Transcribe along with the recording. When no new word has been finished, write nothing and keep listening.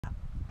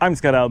I'm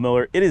Scott Al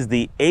Miller. It is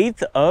the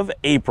 8th of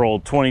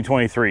April,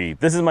 2023.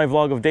 This is my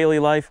vlog of daily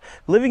life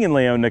living in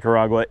Leon,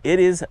 Nicaragua.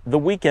 It is the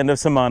weekend of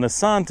Semana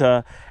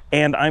Santa,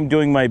 and I'm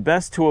doing my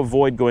best to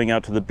avoid going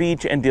out to the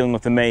beach and dealing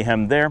with the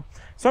mayhem there.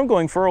 So I'm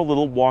going for a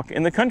little walk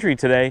in the country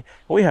today.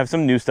 We have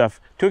some new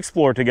stuff to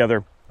explore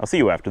together. I'll see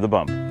you after the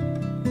bump.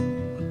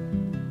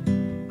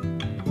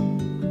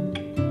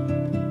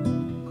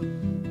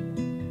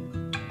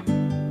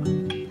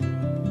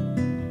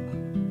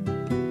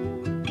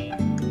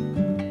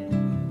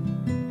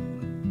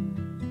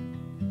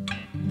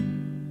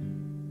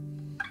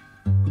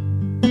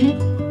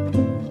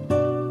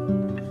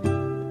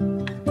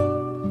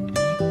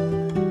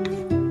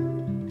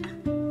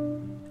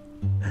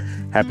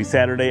 Happy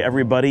Saturday,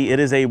 everybody. It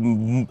is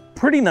a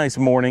pretty nice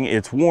morning.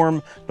 It's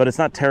warm, but it's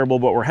not terrible,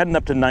 but we're heading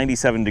up to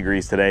 97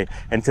 degrees today.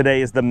 And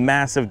today is the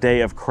massive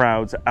day of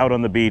crowds out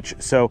on the beach.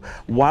 So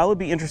while it'd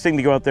be interesting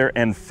to go out there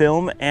and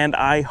film, and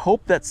I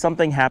hope that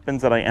something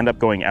happens that I end up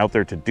going out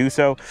there to do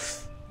so,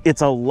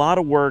 it's a lot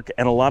of work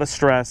and a lot of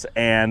stress,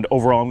 and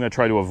overall I'm going to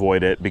try to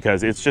avoid it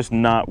because it's just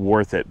not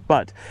worth it.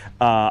 But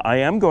I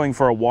am going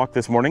for a walk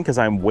this morning because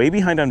I'm way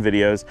behind on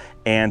videos,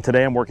 and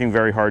today I'm working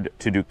very hard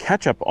to do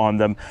catch up on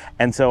them.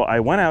 And so I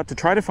went out to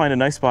try to find a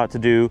nice spot to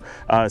do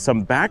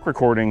some back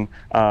recording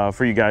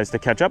for you guys to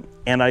catch up.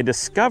 And I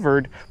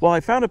discovered, well, I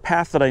found a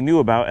path that I knew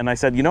about, and I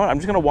said, you know what, I'm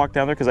just going to walk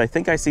down there because I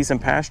think I see some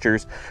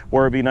pastures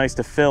where it'd be nice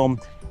to film.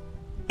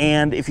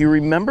 And if you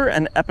remember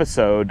an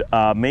episode,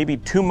 maybe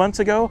 2 months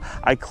ago,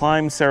 I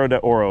climbed Cerro de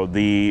Oro,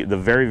 the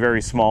very,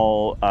 very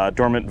small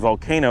dormant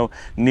volcano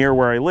near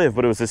where I live.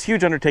 But it was this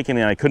huge undertaking,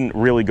 and I couldn't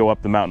really go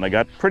up the mountain. I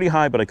got pretty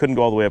high, but I couldn't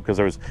go all the way up because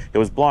it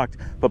was blocked.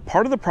 But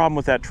part of the problem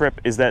with that trip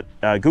is that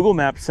Google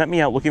Maps sent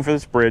me out looking for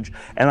this bridge,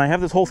 and I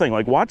have this whole thing.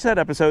 Like, watch that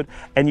episode,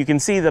 and you can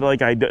see that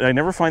like I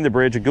never find the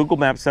bridge. Google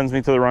Maps sends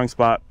me to the wrong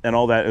spot, and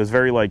all that. It was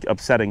very like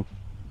upsetting.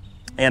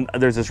 And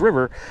there's this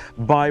river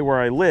by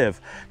where I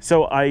live.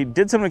 So I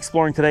did some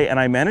exploring today, and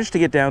I managed to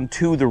get down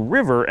to the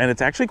river, and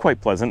it's actually quite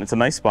pleasant. It's a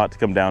nice spot to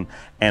come down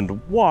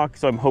and walk.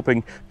 So I'm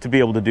hoping to be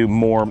able to do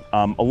more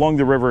along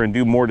the river and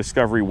do more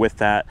discovery with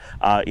that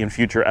in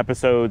future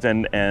episodes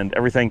and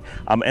everything.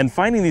 And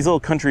finding these little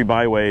country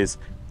byways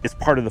is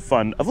part of the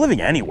fun of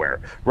living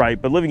anywhere,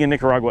 right? But living in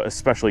Nicaragua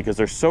especially, because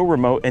they're so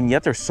remote, and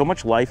yet there's so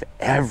much life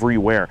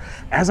everywhere.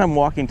 As I'm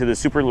walking to this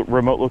super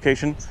remote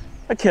location,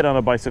 a kid on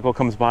a bicycle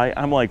comes by.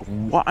 I'm like,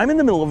 what? I'm in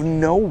the middle of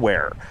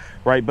nowhere,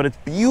 right? But it's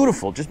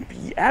beautiful, just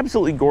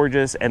absolutely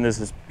gorgeous. And there's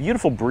this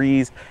beautiful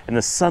breeze, and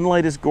the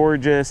sunlight is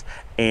gorgeous.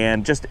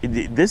 And just,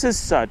 this is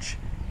such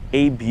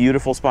a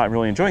beautiful spot. I'm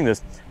really enjoying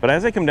this. But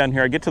as I come down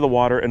here, I get to the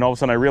water, and all of a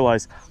sudden I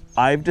realize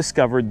I've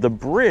discovered the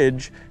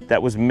bridge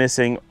that was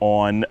missing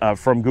on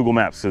from Google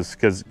Maps,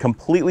 because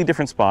completely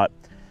different spot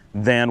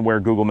than where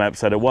Google Maps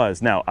said it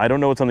was. Now, I don't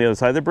know what's on the other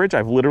side of the bridge.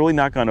 I've literally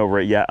not gone over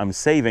it yet. I'm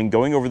saving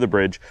going over the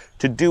bridge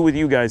to do with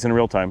you guys in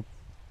real time.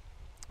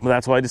 Well,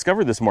 that's what I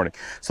discovered this morning.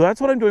 So that's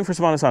what I'm doing for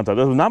Semana Santa.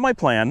 That was not my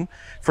plan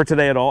for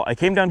today at all. I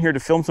came down here to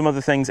film some other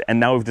things, and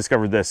now we've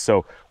discovered this.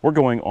 So we're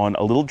going on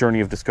a little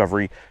journey of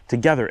discovery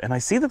together. And I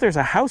see that there's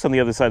a house on the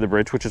other side of the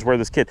bridge, which is where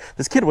this kid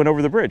went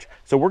over the bridge.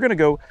 So we're gonna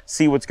go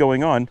see what's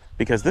going on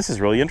because this is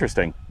really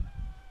interesting.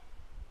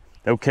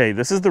 Okay,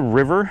 this is the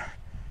river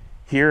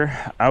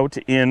here out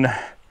in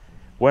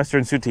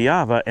western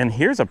Sutiaba, and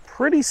here's a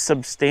pretty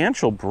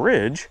substantial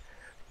bridge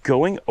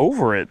going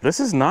over it. This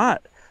is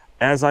not,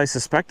 as I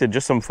suspected,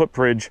 just some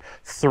footbridge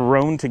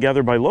thrown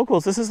together by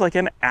locals. This is like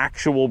an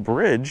actual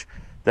bridge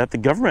that the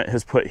government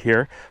has put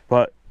here,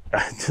 but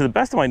to the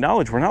best of my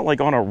knowledge, we're not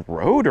like on a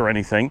road or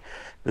anything.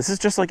 This is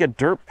just like a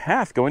dirt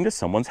path going to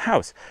someone's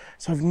house.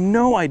 So I have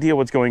no idea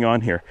what's going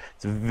on here.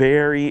 It's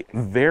very,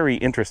 very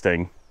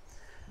interesting.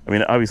 I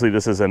mean, obviously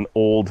this is an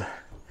old,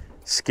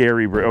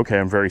 scary bridge. Okay,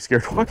 I'm very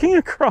scared walking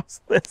across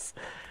this.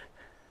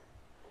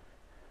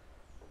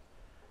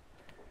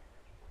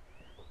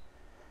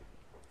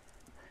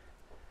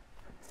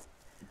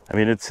 I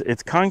mean,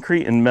 it's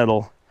concrete and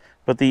metal,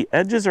 but the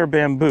edges are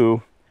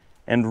bamboo,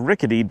 and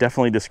rickety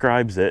definitely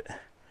describes it.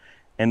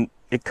 And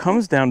it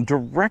comes down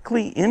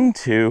directly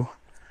into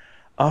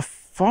a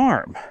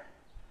farm.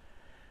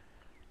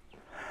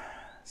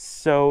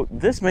 So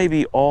this may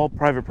be all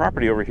private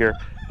property over here,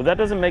 but that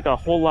doesn't make a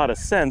whole lot of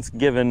sense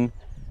given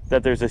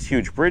that there's this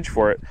huge bridge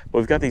for it. But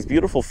we've got these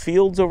beautiful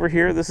fields over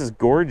here. This is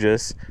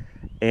gorgeous.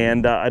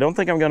 And I don't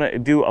think I'm gonna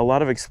do a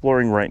lot of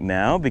exploring right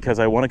now because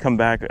I wanna come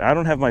back. I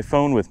don't have my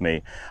phone with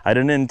me. I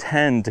didn't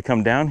intend to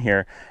come down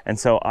here. And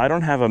so I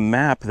don't have a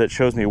map that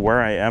shows me where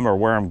I am or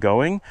where I'm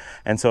going.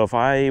 And so if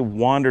I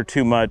wander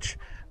too much,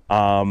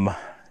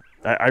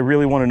 I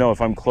really wanna know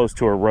if I'm close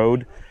to a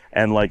road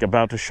and like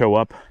about to show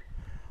up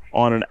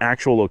on an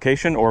actual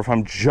location, or if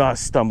I'm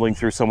just stumbling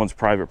through someone's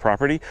private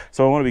property.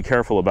 So I wanna be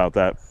careful about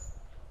that.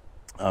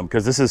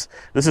 Because this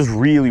is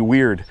really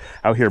weird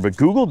out here. But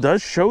Google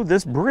does show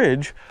this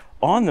bridge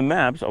on the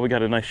maps. Oh, we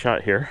got a nice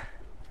shot here.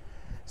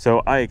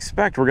 So I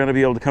expect we're going to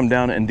be able to come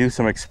down and do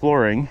some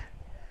exploring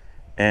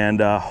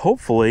and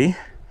hopefully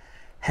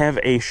have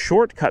a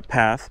shortcut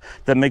path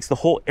that makes the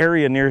whole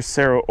area near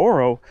Cerro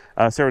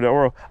de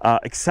Oro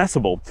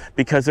accessible,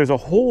 because there's a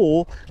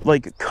whole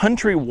like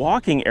country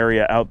walking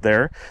area out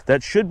there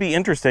that should be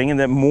interesting and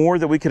that more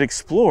that we could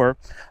explore.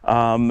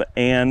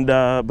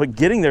 But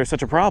getting there is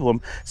such a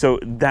problem. So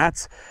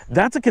that's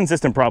a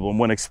consistent problem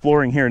when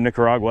exploring here in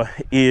Nicaragua,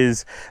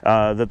 is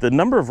that the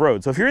number of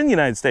roads. So if you're in the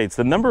United States,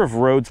 the number of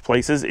roads,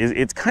 places,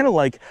 it's kind of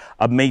like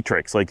a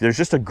matrix. Like there's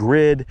just a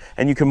grid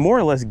and you can more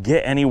or less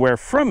get anywhere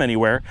from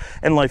anywhere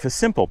and life is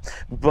simple.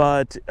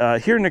 But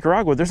here in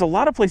Nicaragua, there's a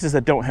lot of places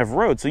that don't have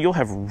roads. So you'll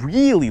have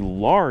really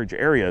large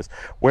areas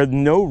where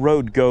no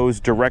road goes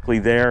directly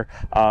there.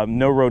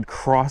 No road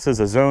crosses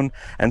a zone.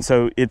 And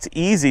so it's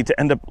easy to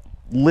end up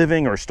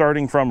living or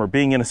starting from or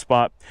being in a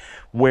spot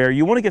where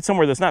you want to get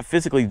somewhere that's not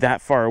physically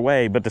that far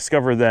away, but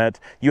discover that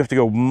you have to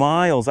go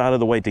miles out of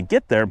the way to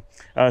get there,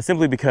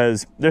 simply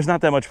because there's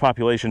not that much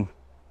population.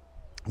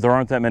 There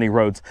aren't that many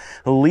roads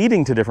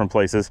leading to different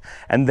places,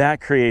 and that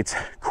creates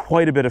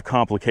quite a bit of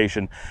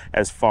complication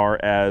as far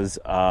as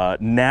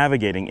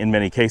navigating in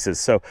many cases.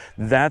 So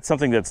that's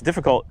something that's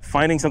difficult.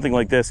 Finding something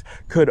like this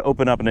could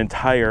open up an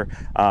entire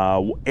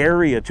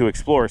area to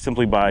explore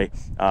simply by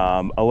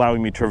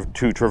allowing me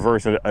to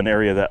traverse an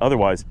area that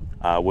otherwise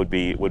would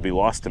be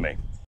lost to me.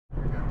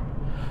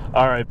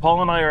 All right,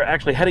 Paul and I are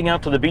actually heading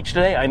out to the beach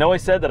today. I know I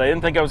said that I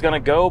didn't think I was gonna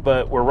go,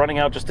 but we're running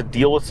out just to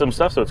deal with some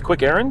stuff, so it's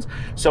quick errands.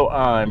 So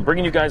I'm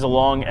bringing you guys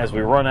along as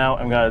we run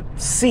out. I'm gonna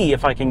see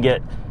if I can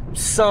get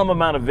some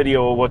amount of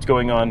video of what's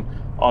going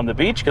on the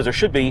beach, because there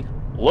should be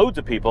loads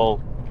of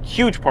people,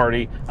 huge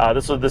party.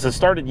 This has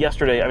started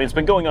yesterday. I mean, it's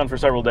been going on for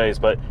several days,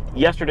 but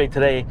yesterday,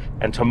 today,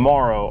 and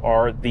tomorrow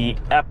are the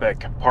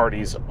epic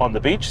parties on the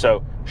beach,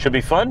 so should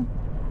be fun.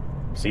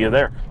 See you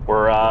there.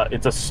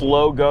 It's a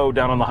slow go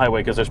down on the highway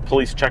because there's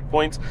police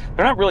checkpoints.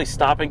 They're not really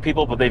stopping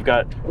people, but they've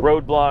got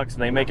roadblocks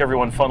and they make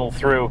everyone funnel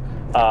through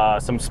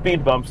some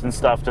speed bumps and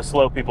stuff to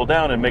slow people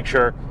down and make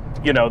sure,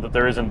 you know, that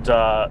there isn't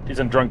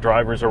drunk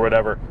drivers or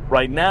whatever.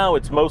 Right now,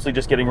 it's mostly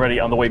just getting ready.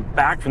 On the way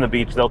back from the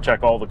beach, they'll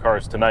check all the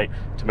cars tonight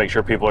to make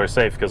sure people are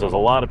safe, because there's a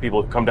lot of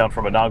people who come down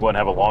from Managua and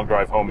have a long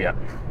drive home yet.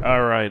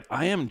 All right,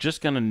 I am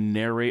just going to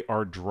narrate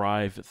our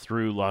drive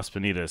through Las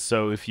Peñitas.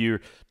 So if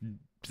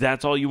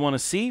that's all you want to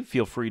see,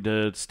 feel free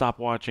to stop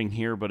watching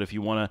here. But if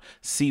you want to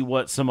see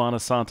what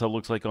Semana Santa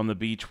looks like on the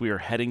beach, we are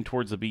heading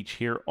towards the beach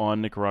here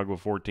on Nicaragua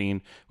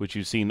 14, which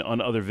you've seen on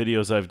other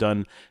videos I've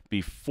done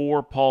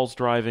before Paul's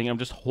driving. I'm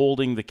just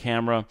holding the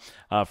camera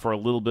for a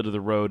little bit of the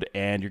road,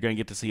 and you're going to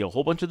get to see a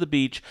whole bunch of the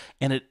beach.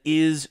 And it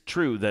is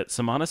true that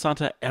Semana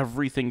Santa,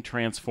 everything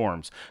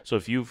transforms. So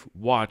if you've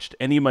watched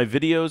any of my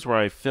videos where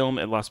I film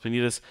at Las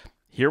Peñitas,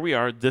 here we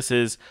are. This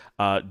is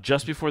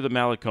just before the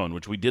Malecón,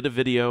 which we did a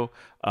video.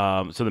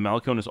 So the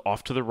Malecón is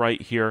off to the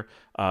right here,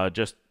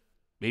 just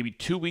maybe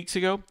 2 weeks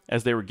ago,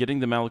 as they were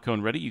getting the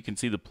Malecón ready. You can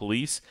see the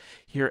police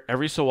here.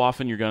 Every so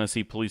often, you're going to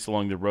see police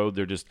along the road.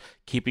 They're just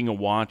keeping a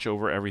watch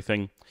over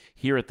everything.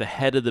 Here at the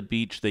head of the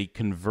beach, they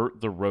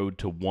convert the road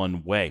to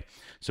one way.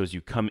 So as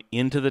you come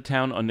into the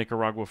town on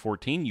Nicaragua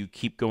 14, you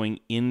keep going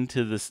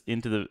into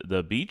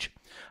the beach.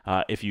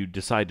 If you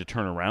decide to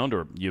turn around,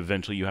 or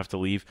you have to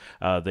leave,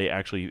 they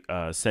actually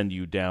send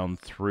you down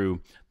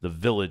through the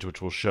village,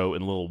 which we'll show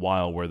in a little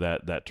while where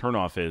that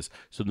turnoff is.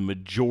 So the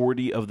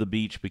majority of the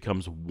beach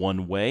becomes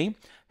one way,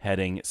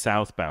 heading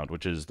southbound,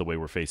 which is the way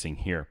we're facing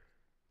here.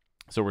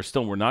 So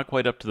we're not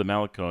quite up to the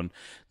Malecón.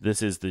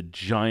 This is the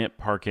giant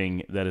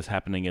parking that is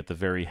happening at the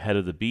very head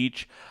of the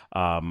beach,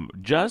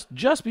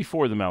 just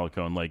before the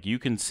Malecón. Like, you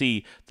can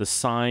see the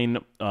sign,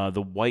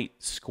 the white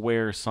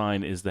square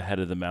sign is the head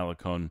of the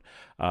Malecón,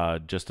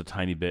 just a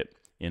tiny bit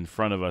in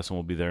front of us, and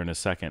we'll be there in a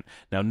second.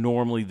 Now,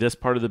 normally this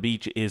part of the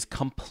beach is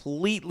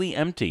completely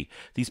empty.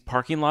 These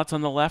parking lots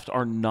on the left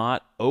are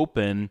not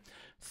open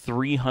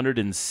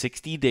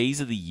 360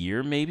 days of the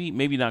year, maybe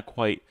not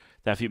quite.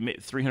 That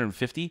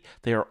 350,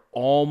 they are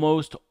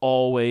almost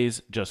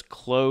always just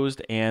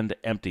closed and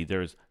empty.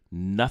 There's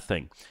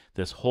nothing.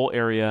 This whole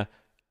area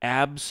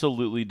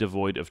absolutely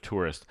devoid of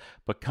tourists.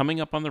 But coming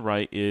up on the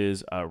right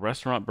is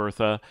Restaurant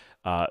Bertha.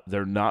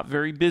 They're not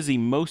very busy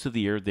most of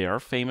the year. They are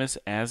famous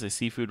as a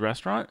seafood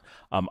restaurant.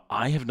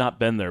 I have not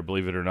been there,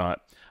 believe it or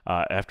not,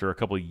 after a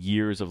couple of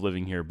years of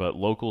living here, but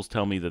locals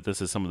tell me that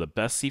this is some of the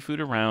best seafood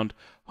around,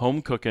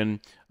 home cooking,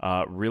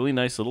 really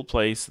nice little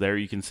place. There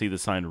you can see the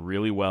sign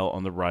really well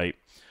on the right.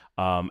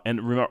 And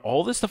remember,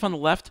 all this stuff on the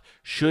left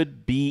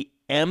should be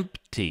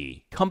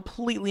empty,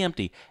 completely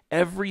empty.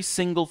 Every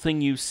single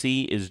thing you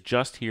see is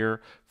just here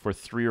for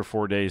 3 or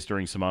 4 days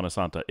during Semana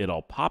Santa. It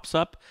all pops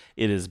up,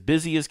 it is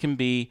busy as can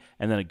be,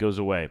 and then it goes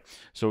away.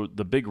 So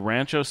the big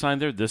Rancho sign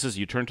there,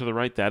 you turn to the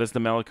right, that is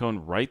the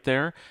Malecón right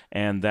there,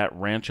 and that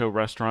Rancho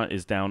restaurant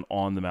is down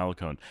on the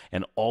Malecón.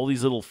 And all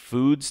these little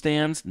food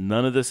stands,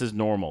 none of this is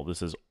normal.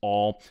 This is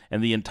all,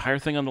 and the entire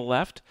thing on the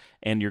left,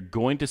 and you're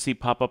going to see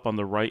pop up on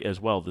the right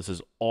as well. This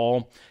is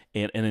all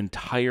an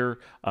entire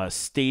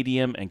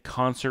stadium and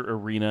concert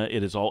arena.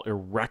 It is all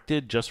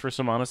erected just for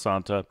Semana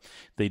Santa.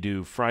 They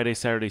do Friday,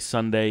 Saturday,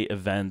 Sunday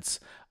events.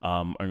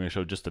 I'm going to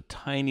show just the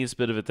tiniest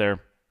bit of it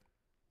there.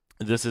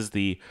 This is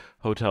the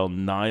Hotel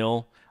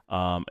Nile.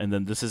 And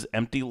then this is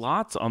empty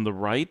lots on the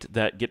right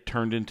that get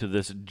turned into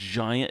this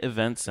giant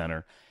event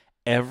center.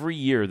 Every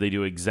year they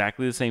do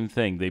exactly the same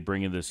thing. They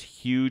bring in this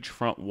huge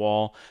front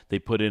wall. They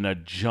put in a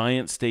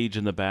giant stage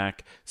in the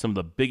back. Some of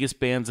the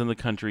biggest bands in the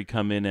country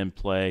come in and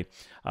play.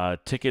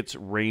 Tickets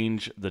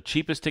range, the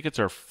cheapest tickets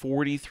are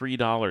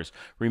 $43.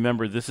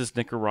 Remember, this is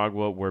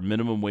Nicaragua where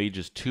minimum wage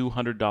is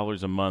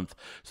 $200 a month.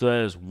 So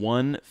that is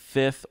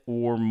 1/5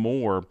 or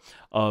more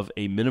of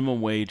a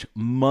minimum wage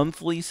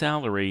monthly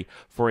salary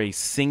for a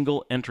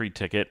single entry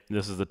ticket.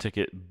 This is the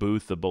ticket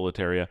booth, the bullet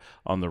area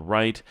on the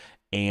right.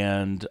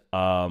 And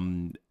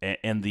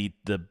the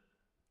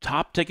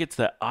top tickets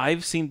that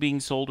I've seen being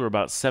sold are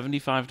about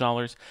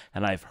 $75,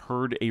 and I've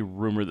heard a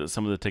rumor that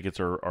some of the tickets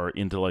are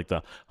into like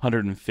the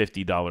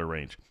 $150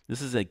 range.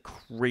 This is a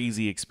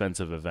crazy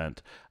expensive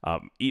event.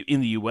 In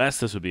the U.S.,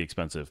 this would be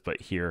expensive,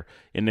 but here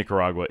in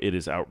Nicaragua, it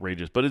is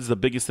outrageous. But it's the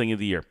biggest thing of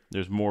the year.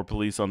 There's more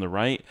police on the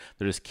right.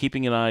 They're just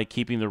keeping an eye,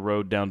 keeping the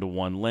road down to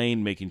one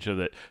lane, making sure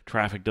that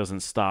traffic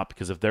doesn't stop,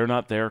 because if they're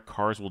not there,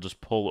 cars will just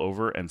pull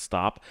over and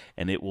stop,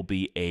 and it will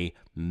be a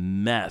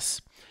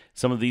mess.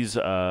 Some of these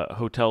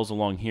hotels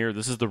along here,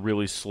 this is the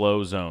really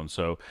slow zone,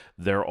 so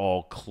they're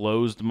all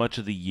closed much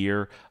of the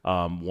year.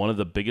 One of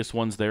the biggest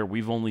ones there,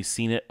 we've only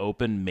seen it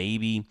open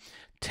maybe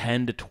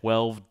 10 to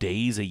 12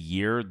 days a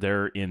year.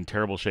 They're in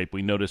terrible shape.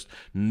 We noticed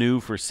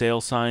new for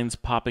sale signs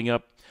popping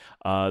up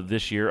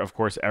this year. Of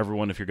course,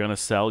 everyone, if you're going to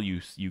sell,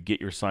 you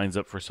get your signs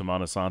up for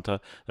Semana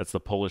Santa. That's the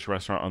Polish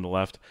restaurant on the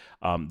left.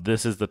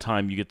 This is the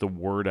time you get the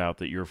word out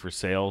that you're for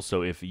sale.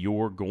 So if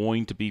you're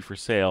going to be for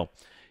sale,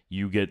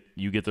 you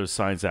get those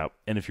signs out.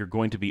 And if you're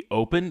going to be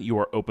open, you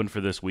are open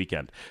for this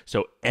weekend.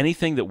 So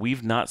anything that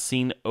we've not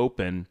seen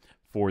open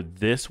for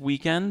this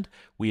weekend,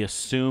 we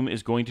assume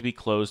is going to be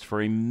closed for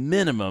a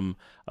minimum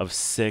of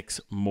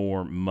 6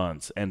 more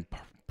months, and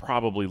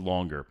probably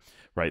longer.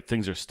 Right,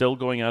 things are still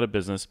going out of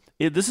business.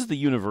 This is the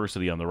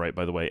university on the right,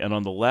 by the way, and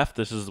on the left,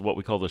 this is what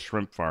we call the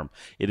shrimp farm.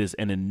 It is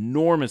an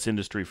enormous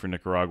industry for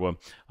Nicaragua,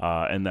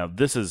 and now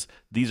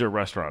these are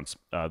restaurants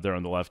there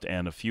on the left,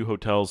 and a few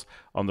hotels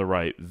on the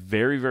right.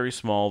 Very, very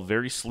small,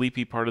 very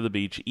sleepy part of the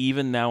beach.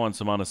 Even now on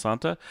Semana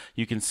Santa,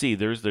 you can see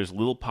there's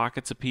little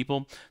pockets of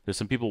people. There's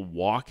some people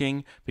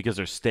walking because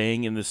they're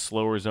staying in this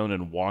slower zone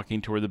and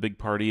walking to where the big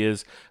party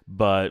is,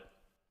 but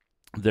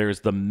there's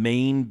the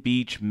main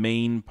beach,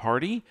 main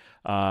party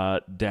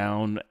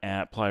down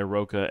at Playa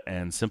Roca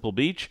and Simple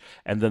Beach.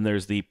 And then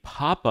there's the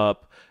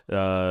pop-up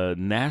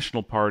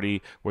national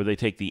party where they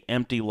take the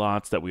empty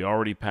lots that we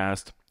already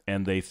passed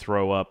and they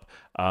throw up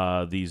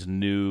these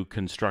new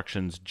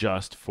constructions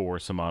just for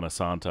Semana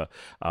Santa.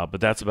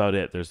 But that's about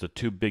it. There's the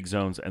 2 big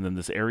zones, and then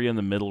this area in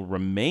the middle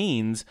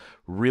remains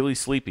really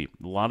sleepy.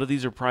 A lot of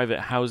these are private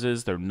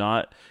houses. They're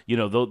not,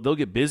 they'll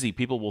get busy.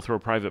 People will throw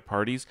private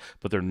parties,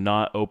 but they're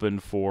not open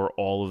for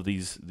all of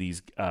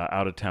these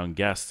out-of-town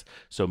guests.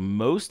 So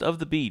most of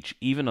the beach,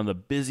 even on the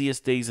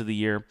busiest days of the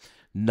year,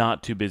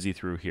 not too busy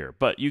through here.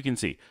 But you can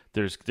see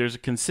there's a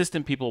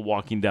consistent people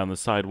walking down the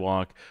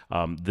sidewalk.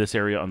 This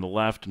area on the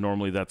left,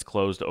 normally that's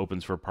closed,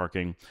 opens for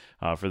parking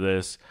for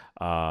this.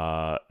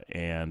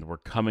 And we're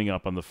coming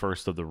up on the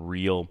first of the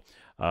real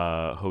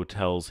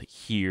hotels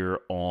here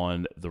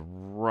on the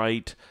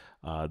right.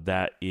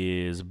 That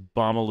is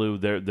Bomaloo.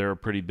 They're a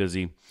pretty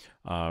busy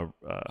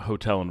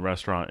hotel and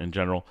restaurant in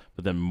general,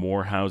 but then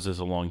more houses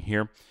along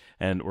here.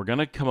 And we're going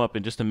to come up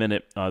in just a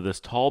minute. This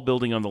tall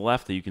building on the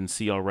left that you can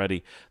see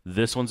already,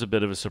 this one's a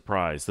bit of a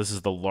surprise. This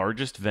is the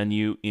largest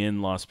venue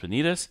in Las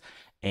Peñitas,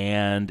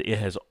 and it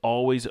has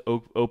always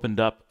opened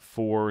up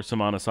for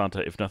Semana Santa,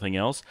 if nothing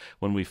else.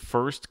 When we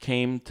first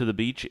came to the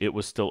beach, it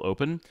was still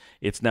open.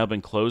 It's now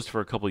been closed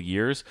for a couple of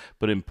years,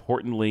 but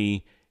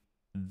importantly,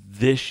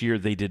 this year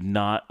they did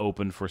not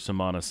open for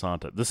Semana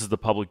Santa. This is the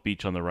public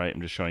beach on the right.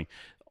 I'm just showing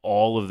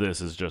all of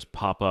this is just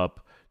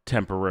pop-up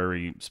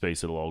temporary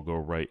space. It'll all go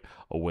right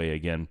away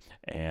again.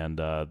 And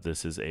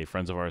this is a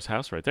friends of ours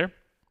house right there.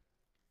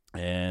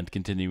 And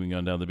continuing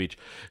on down the beach.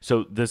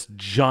 So this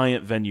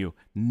giant venue,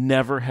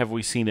 never have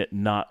we seen it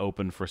not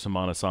open for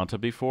Semana Santa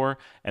before.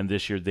 And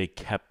this year they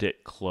kept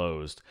it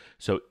closed.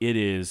 So it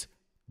is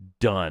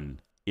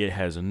done. It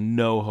has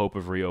no hope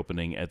of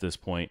reopening at this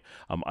point.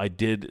 I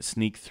did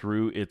sneak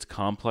through its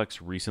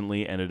complex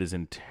recently, and it is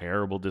in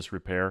terrible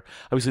disrepair.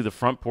 Obviously, the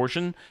front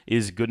portion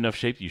is good enough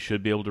shape. You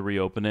should be able to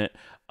reopen it,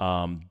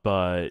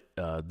 but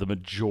the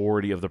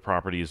majority of the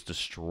property is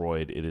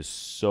destroyed. It is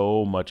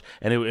so much,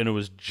 and it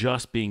was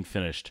just being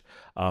finished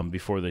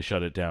before they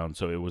shut it down.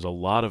 So it was a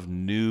lot of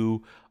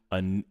new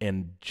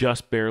and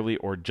just barely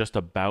or just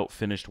about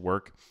finished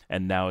work,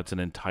 and now it's an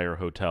entire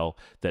hotel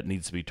that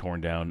needs to be torn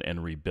down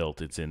and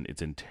rebuilt. It's in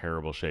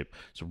terrible shape.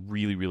 It's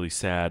really, really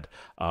sad,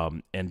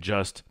 and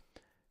just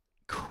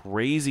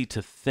crazy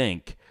to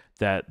think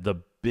that the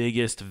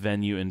biggest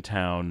venue in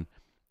town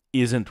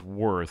isn't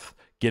worth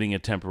getting a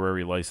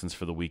temporary license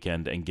for the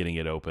weekend and getting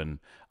it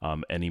open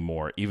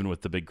anymore. Even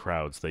with the big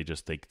crowds, they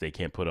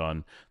can't put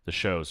on the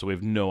show. So we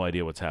have no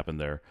idea what's happened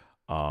there.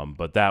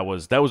 But that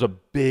was a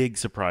big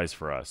surprise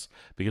for us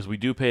because we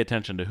do pay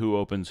attention to who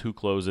opens, who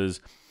closes,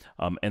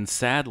 and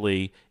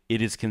sadly,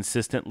 it is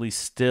consistently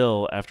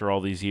still after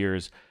all these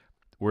years.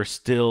 We're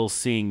still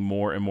seeing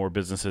more and more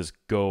businesses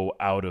go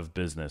out of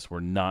business.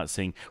 We're not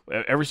seeing,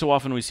 every so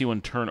often we see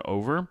one turn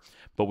over,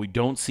 but we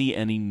don't see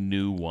any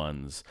new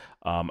ones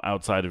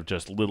outside of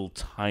just little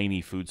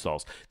tiny food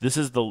stalls. This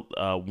is the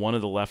one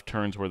of the left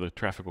turns where the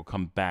traffic will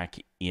come back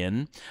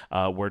in.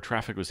 Where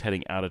traffic was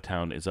heading out of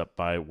town is up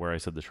by where I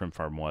said the shrimp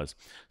farm was.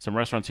 Some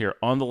restaurants here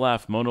on the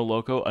left.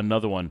 Monoloco,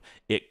 another one.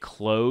 It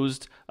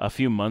closed a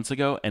few months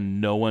ago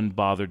and no one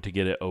bothered to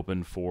get it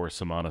open for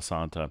Semana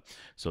Santa.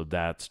 So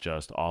that's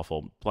just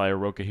awful. Playa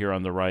Roca here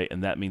on the right,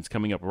 and that means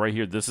coming up right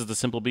here. This is the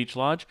Simple Beach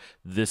Lodge.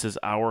 This is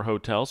our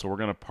hotel, so we're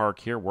going to park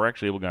here. We're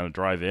actually able to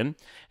drive in,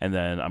 and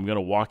then I'm going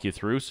to walk you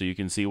through so you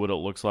can see what it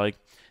looks like.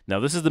 Now,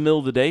 this is the middle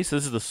of the day, so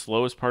this is the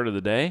slowest part of the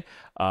day,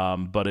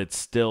 but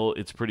it's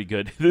pretty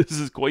good. This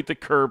is quite the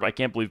curb. I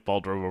can't believe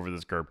Paul drove over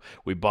this curb.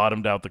 We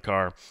bottomed out the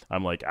car.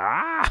 I'm like,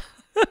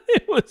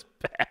 it was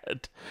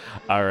bad.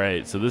 All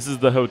right, so this is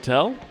the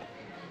hotel,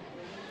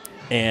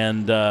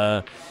 and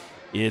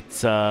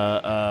it's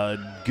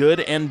good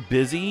and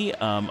busy.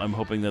 I'm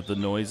hoping that the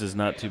noise is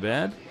not too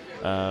bad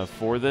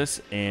for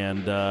this, and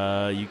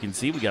you can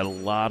see we got a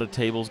lot of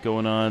tables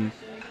going on.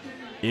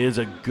 It is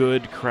a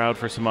good crowd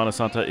for Semana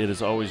Santa. It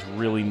is always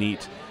really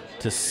neat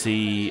to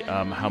see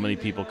how many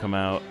people come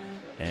out,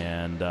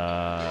 and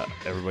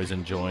everybody's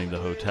enjoying the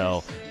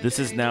hotel. This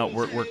is now,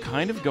 we're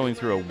kind of going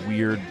through a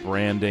weird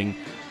branding,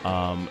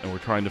 and we're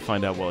trying to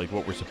find out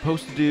what we're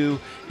supposed to do.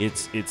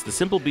 It's the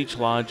Simple Beach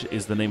Lodge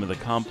is the name of the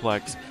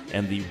complex,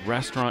 and the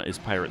restaurant is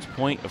Pirates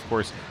Point. Of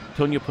course,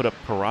 Tonya put up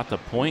Pirata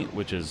Point,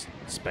 which is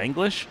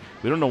Spanglish.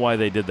 We don't know why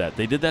they did that.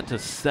 They did that to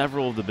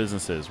several of the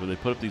businesses where they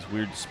put up these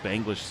weird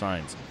Spanglish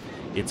signs.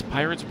 It's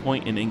Pirates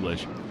Point in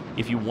English.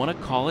 If you want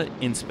to call it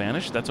in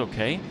Spanish, that's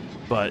okay,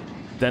 but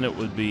then it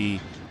would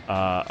be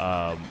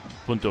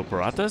Punto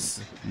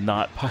Piratas,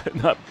 not.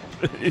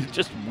 It's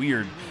just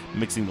weird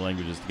mixing the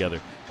languages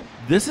together.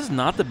 This is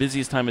not the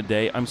busiest time of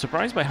day. I'm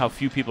surprised by how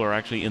few people are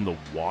actually in the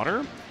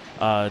water.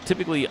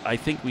 Typically, I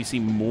think we see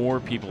more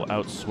people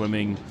out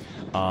swimming,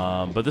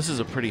 but this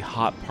is a pretty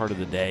hot part of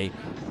the day.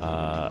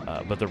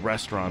 But the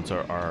restaurants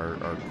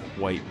are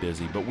quite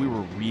busy. But we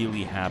were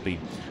really happy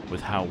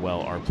with how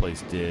well our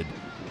place did,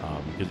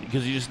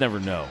 because you just never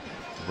know,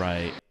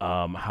 right,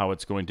 how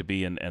it's going to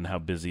be and how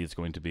busy it's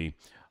going to be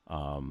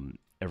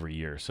every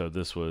year. So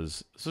this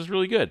was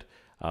really good.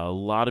 A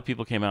lot of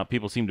people came out.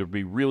 People seemed to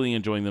be really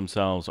enjoying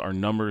themselves. Our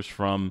numbers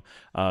from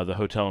the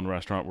hotel and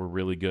restaurant were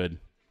really good.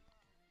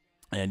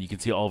 And you can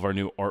see all of our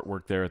new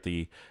artwork there at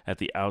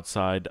the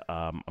outside.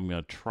 I'm going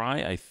to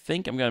try. I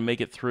think I'm going to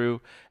make it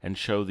through and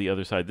show the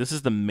other side. This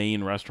is the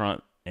main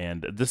restaurant,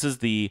 and this is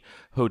the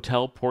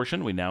hotel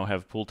portion. We now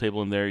have pool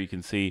table in there. You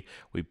can see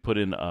we put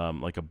in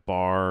like a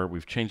bar.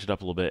 We've changed it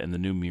up a little bit, and the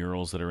new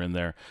murals that are in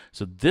there.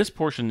 So this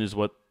portion is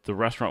what the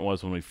restaurant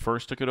was when we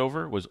first took it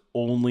over, was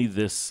only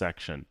this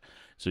section.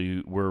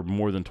 So we're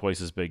more than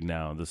twice as big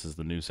now. This is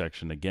the new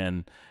section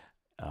again.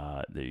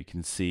 There you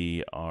can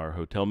see our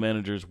hotel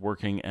managers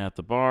working at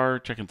the bar,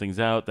 checking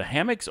things out. The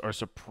hammocks are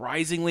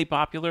surprisingly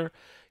popular.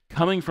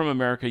 Coming from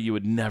America, you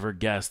would never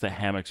guess that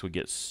hammocks would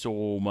get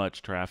so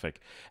much traffic.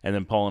 And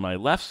then Paul and I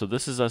left, so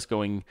this is us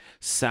going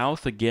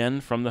south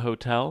again from the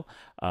hotel.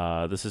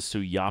 This is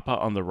Suyapa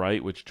on the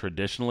right, which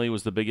traditionally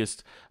was the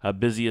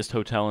busiest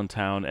hotel in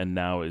town, and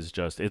now is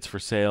it's for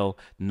sale,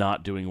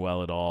 not doing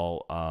well at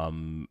all.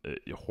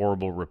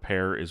 Horrible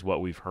repair is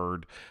what we've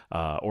heard,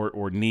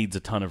 or needs a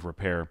ton of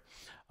repair.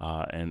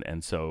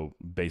 And so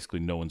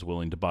basically no one's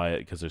willing to buy it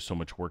because there's so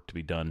much work to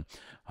be done,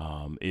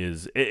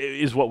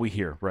 is what we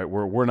hear, right?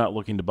 We're not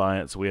looking to buy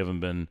it, so we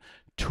haven't been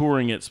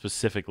touring it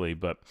specifically.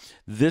 But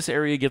this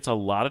area gets a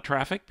lot of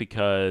traffic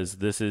because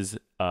this is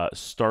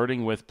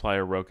starting with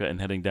Playa Roca and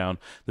heading down.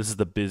 This is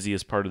the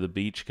busiest part of the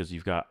beach because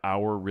you've got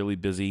our really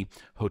busy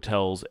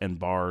hotels and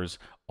bars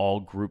all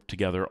grouped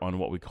together on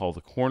what we call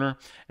the corner.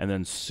 And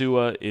then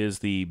Sua is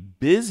the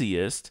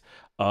busiest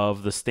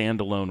of the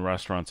standalone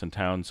restaurants in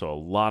town, so a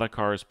lot of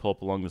cars pull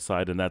up along the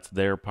side, and that's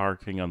their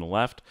parking on the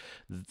left.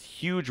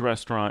 Huge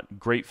restaurant,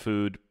 great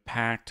food,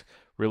 packed,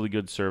 really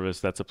good service.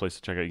 That's a place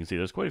to check out. You can see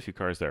there's quite a few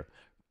cars there.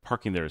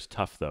 Parking there is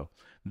tough, though.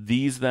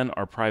 These then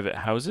are private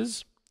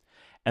houses,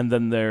 and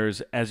then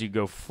there's, as you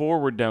go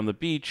forward down the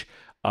beach,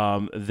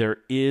 there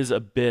is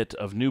a bit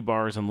of new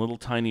bars and little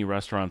tiny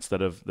restaurants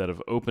that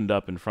have opened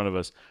up in front of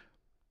us.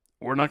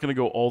 We're not going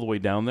to go all the way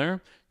down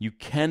there. You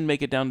can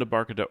make it down to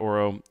Barca de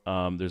Oro.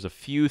 There's a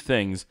few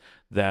things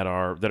that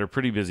are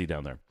pretty busy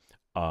down there.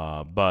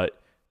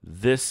 But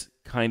this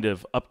kind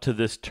of up to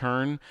this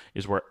turn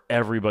is where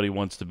everybody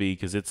wants to be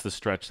because it's the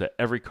stretch that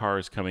every car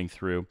is coming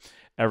through.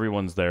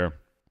 Everyone's there.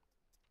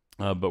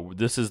 But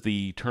this is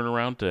the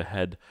turnaround to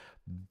head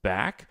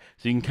back,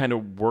 so you can kind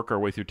of work our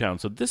way through town.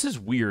 So this is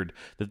weird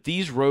that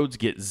these roads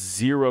get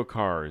 0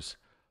 cars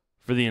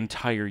for the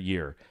entire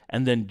year,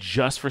 and then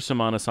just for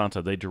Semana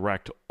Santa they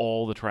direct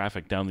all the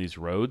traffic down these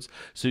roads,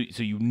 so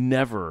you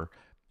never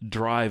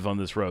drive on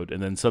this road,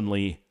 and then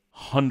suddenly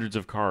hundreds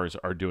of cars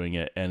are doing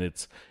it, and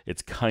it's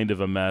kind of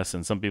a mess,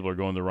 and some people are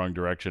going the wrong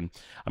direction.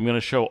 I'm going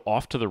to show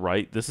off to the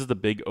right. This is the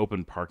big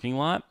open parking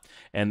lot,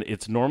 and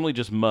it's normally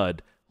just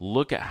mud.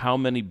 Look at how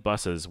many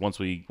buses, once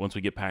we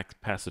get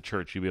past the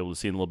church, you'll be able to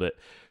see in a little bit.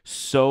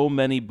 So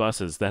many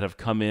buses that have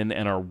come in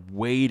and are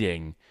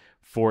waiting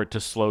for it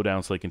to slow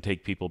down so they can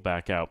take people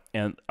back out.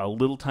 And a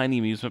little tiny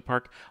amusement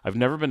park. I've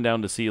never been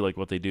down to see like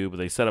what they do, but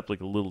they set up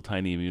like a little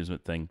tiny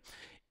amusement thing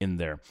in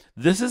there.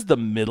 This is the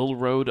middle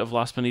road of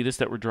Las Peñitas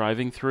that we're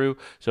driving through.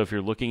 So if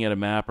you're looking at a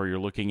map or you're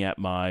looking at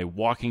my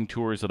walking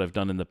tours that I've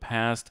done in the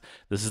past,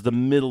 this is the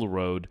middle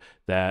road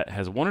that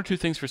has one or two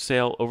things for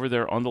sale over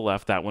there on the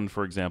left. That one,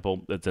 for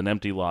example, it's an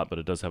empty lot, but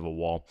it does have a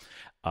wall.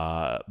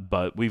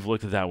 But we've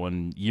looked at that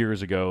one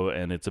years ago,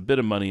 and it's a bit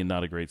of money and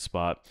not a great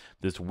spot.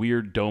 This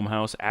weird dome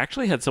house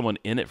actually had someone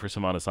in it for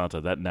Semana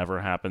Santa. That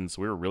never happens.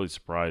 We were really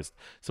surprised.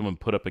 Someone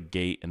put up a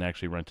gate and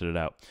actually rented it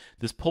out.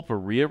 This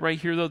pulperia right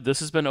here, though, this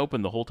has been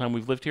open the whole time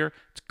we've lived here.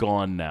 It's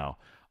gone now.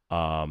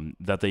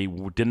 That they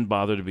didn't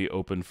bother to be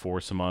open for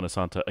Semana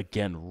Santa.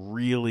 Again,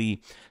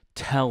 really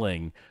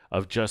telling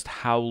of just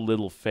how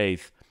little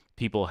faith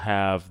people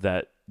have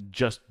that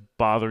just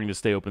bothering to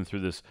stay open through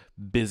this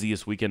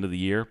busiest weekend of the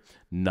year,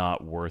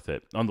 not worth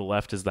it. On the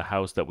left is the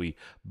house that we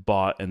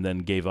bought and then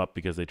gave up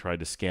because they tried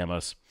to scam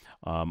us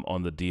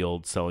on the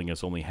deal, selling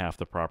us only half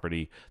the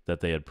property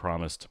that they had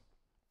promised.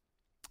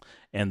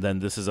 And then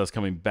this is us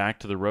coming back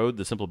to the road.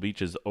 The Simple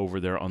Beach is over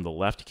there on the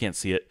left. You can't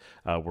see it.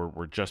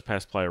 We're just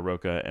past Playa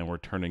Roca, and we're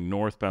turning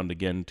northbound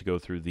again to go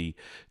through the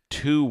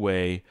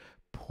two-way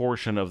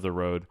portion of the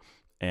road.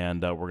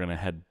 And we're going to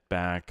head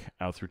back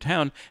out through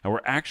town. And we're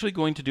actually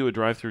going to do a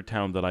drive through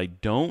town that I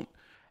don't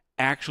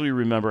actually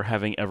remember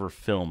having ever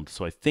filmed.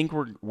 So I think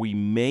we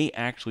may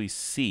actually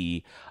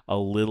see a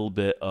little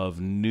bit of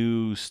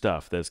new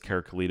stuff. There's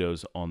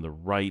Caracolitos on the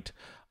right.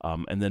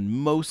 And then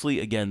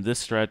mostly, again, this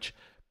stretch,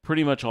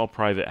 pretty much all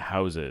private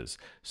houses.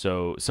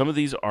 So some of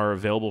these are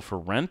available for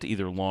rent,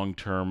 either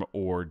long-term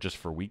or just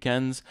for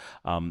weekends.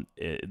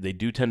 They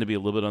do tend to be a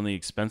little bit on the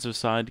expensive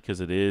side because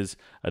it is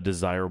a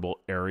desirable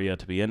area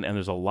to be in, and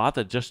there's a lot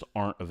that just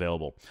aren't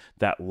available.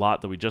 That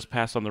lot that we just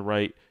passed on the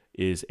right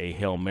is a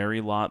Hail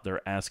Mary lot.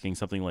 They're asking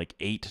something like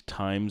 8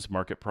 times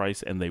market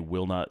price, and they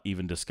will not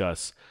even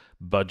discuss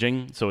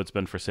budging. So it's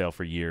been for sale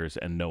for years,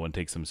 and no one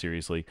takes them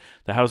seriously.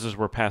 The houses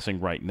we're passing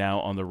right now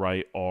on the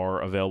right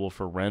are available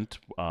for rent.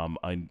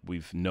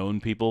 We've known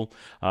people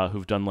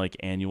who've done like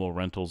annual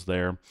rentals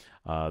there.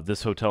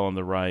 This hotel on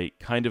the right,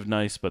 kind of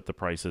nice, but the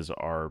prices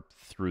are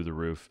through the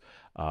roof,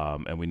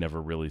 and we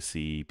never really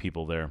see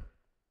people there.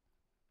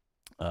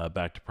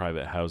 Back to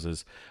private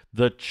houses.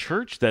 The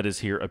church that is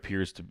here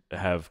appears to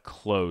have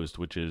closed,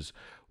 which is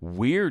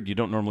weird. You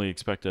don't normally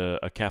expect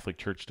a Catholic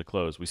church to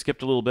close. We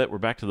skipped a little bit. We're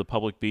back to the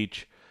public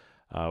beach,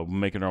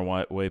 making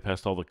our way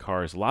past all the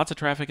cars. Lots of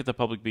traffic at the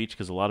public beach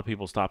because a lot of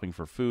people stopping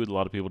for food, a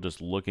lot of people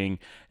just looking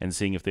and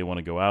seeing if they want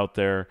to go out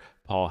there.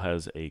 Paul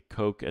has a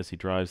Coke as he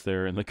drives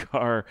there in the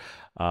car.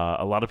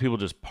 A lot of people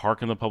just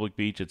park on the public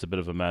beach. It's a bit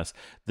of a mess.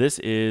 This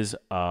is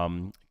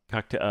Herenia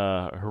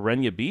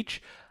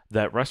Beach.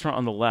 That restaurant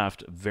on the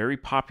left, very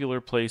popular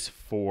place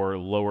for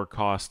lower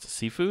cost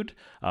seafood.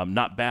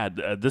 Not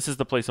bad. This is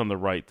the place on the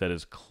right that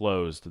is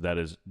closed. That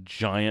is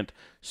giant,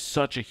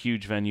 such a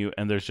huge venue,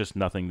 and there's just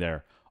nothing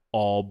there.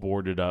 All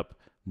boarded up.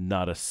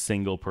 Not a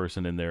single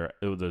person in there.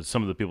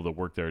 Some of the people that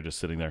work there are just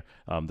sitting there.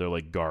 They're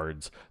like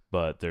guards,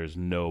 but there's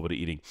nobody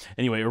eating.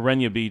 Anyway,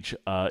 Herenia Beach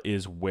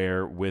is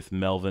where, with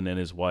Melvin and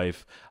his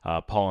wife,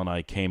 Paul and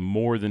I came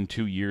more than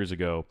 2 years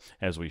ago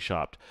as we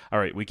shopped. All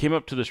right, we came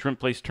up to the shrimp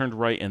place, turned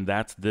right, and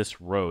that's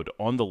this road.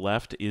 On the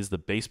left is the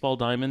baseball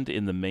diamond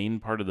in the main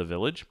part of the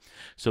village.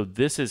 So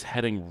this is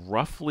heading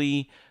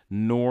roughly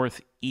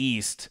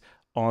northeast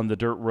on the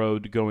dirt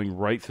road going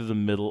right through the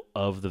middle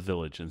of the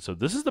village. And so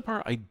this is the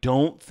part I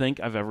don't think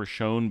I've ever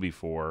shown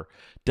before.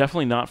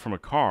 Definitely not from a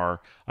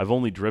car. I've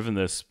only driven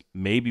this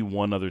maybe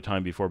one other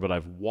time before, but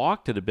I've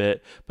walked it a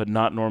bit, but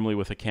not normally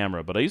with a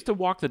camera. But I used to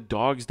walk the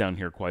dogs down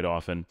here quite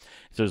often.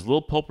 So there's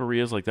little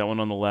pulperias like that one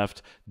on the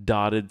left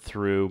dotted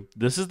through.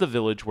 This is the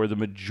village where the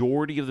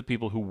majority of the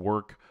people who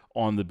work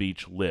on the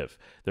beach live.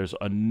 There's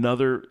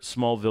another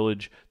small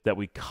village that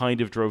we kind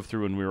of drove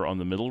through when we were on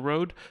the middle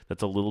road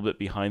that's a little bit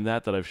behind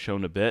that I've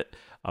shown a bit.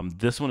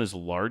 This one is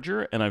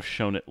larger, and I've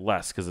shown it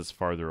less because it's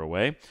farther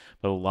away.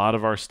 But a lot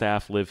of our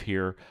staff live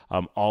here.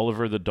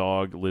 Oliver, the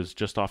dog, lives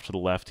just off to the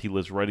left. He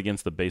lives right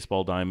against the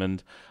baseball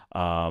diamond.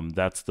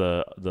 That's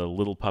the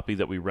little puppy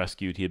that we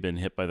rescued. He had been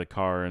hit by the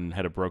car and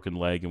had a broken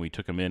leg, and we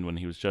took him in when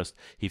he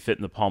fit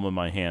in the palm of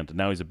my hand. And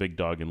now he's a big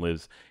dog and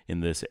lives in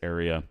this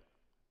area.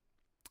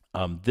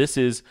 This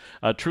is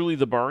truly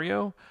the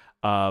barrio,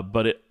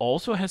 but it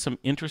also has some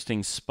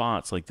interesting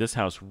spots. Like this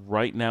house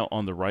right now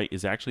on the right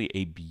is actually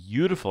a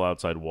beautiful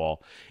outside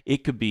wall.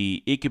 It could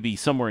be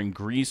somewhere in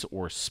Greece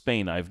or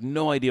Spain. I have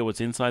no idea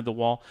what's inside the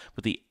wall,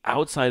 but the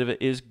outside of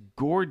it is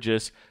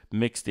gorgeous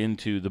mixed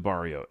into the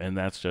barrio. And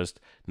that's just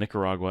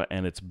Nicaragua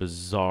and its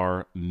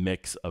bizarre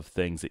mix of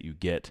things that you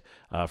get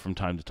from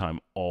time to time,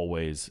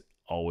 always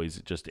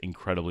always just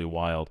incredibly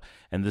wild.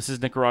 And this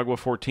is Nicaragua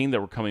 14 that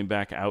we're coming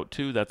back out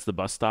to. That's the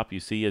bus stop you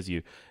see as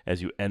you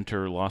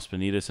enter Las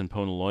Peñitas and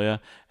Poneloya,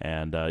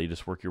 and you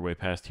just work your way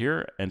past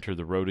here, enter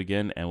the road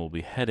again, and we'll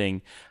be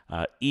heading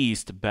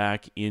east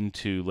back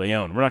into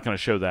Leon. We're not going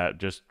to show that,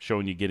 just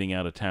showing you getting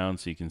out of town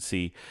so you can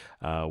see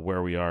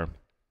where we are.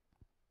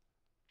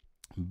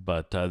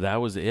 But that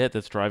was it.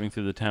 That's driving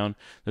through the town.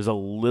 There's a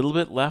little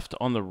bit left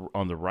on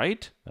the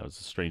right. That was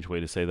a strange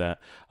way to say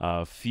that.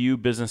 A few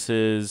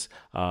businesses,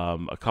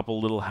 a couple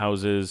little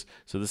houses.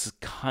 So this is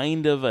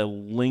kind of a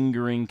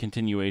lingering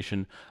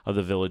continuation of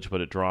the village,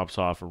 but it drops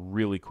off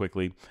really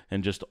quickly,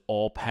 and just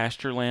all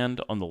pasture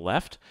land on the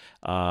left.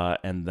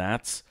 And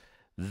that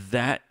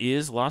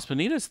is Las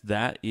Peñitas.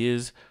 That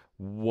is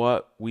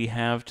what we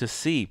have to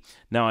see.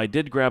 Now, I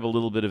did grab a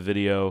little bit of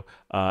video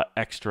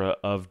extra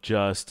of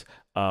just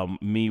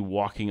me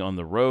walking on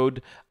the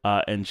road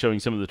and showing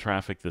some of the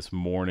traffic this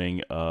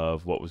morning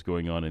of what was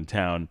going on in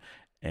town,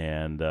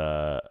 and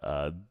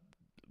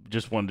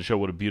just wanted to show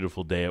what a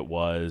beautiful day it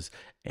was.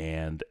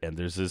 And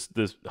there's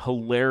this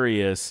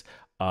hilarious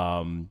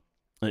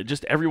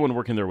just everyone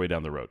working their way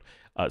down the road.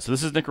 So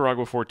this is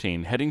Nicaragua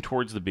 14, heading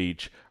towards the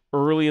beach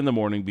early in the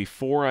morning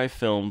before I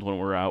filmed when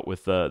we were out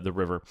with the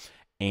river,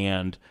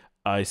 and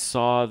I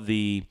saw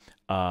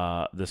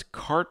this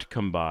cart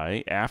come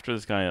by after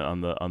this guy on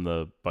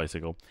the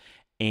bicycle,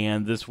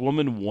 and this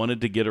woman wanted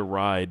to get a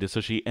ride,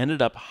 so she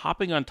ended up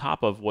hopping on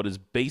top of what is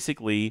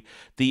basically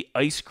the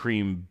ice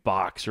cream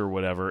box or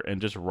whatever, and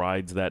just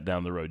rides that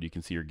down the road. You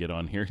can see her get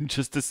on here in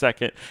just a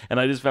second, and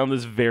I just found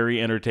this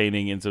very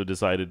entertaining, and so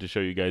decided to show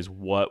you guys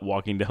what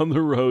walking down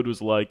the road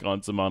was like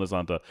on Semana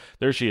Santa.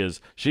 There she is.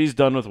 She's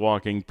done with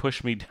walking.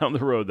 Push me down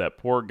the road. That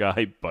poor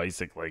guy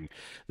bicycling.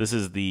 This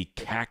is the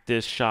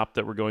cactus shop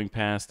that we're going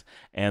past,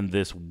 and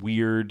this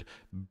weird,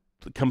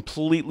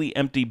 completely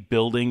empty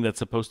building that's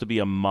supposed to be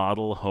a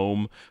model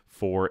home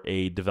for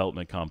a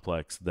development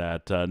complex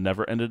that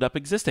never ended up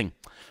existing.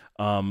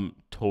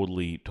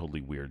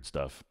 Totally weird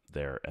stuff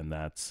there, and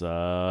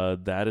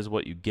that is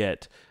what you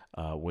get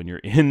when you're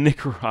in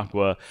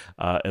Nicaragua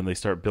and they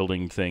start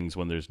building things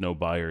when there's no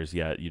buyers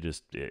yet.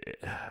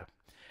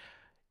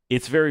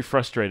 It's very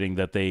frustrating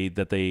that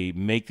they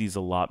make these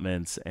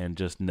allotments and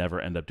just never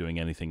end up doing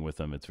anything with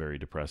them. It's very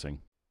depressing.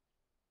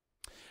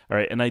 All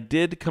right, and I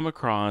did come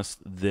across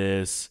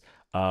this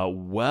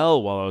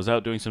well while I was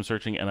out doing some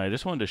searching, and I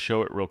just wanted to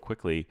show it real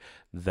quickly,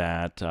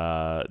 that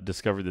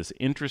discovered this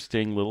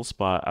interesting little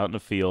spot out in the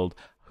field.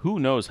 Who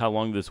knows how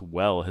long this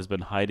well has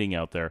been hiding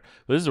out there.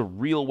 But this is a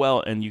real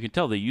well, and you can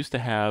tell they used to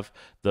have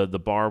the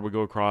bar would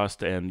go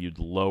across, and you'd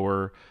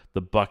lower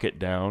the bucket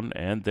down,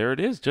 and there it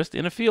is, just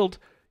in a field.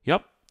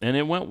 Yep, and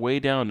it went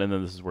way down, and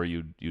then this is where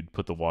you'd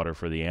put the water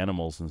for the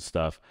animals and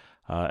stuff,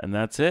 and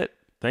that's it.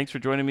 Thanks for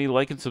joining me.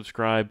 Like and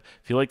subscribe.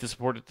 If you like to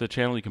support the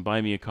channel, you can buy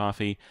me a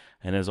coffee.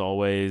 And as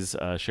always,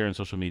 share on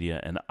social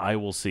media. And I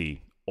will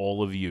see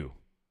all of you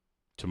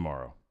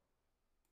tomorrow.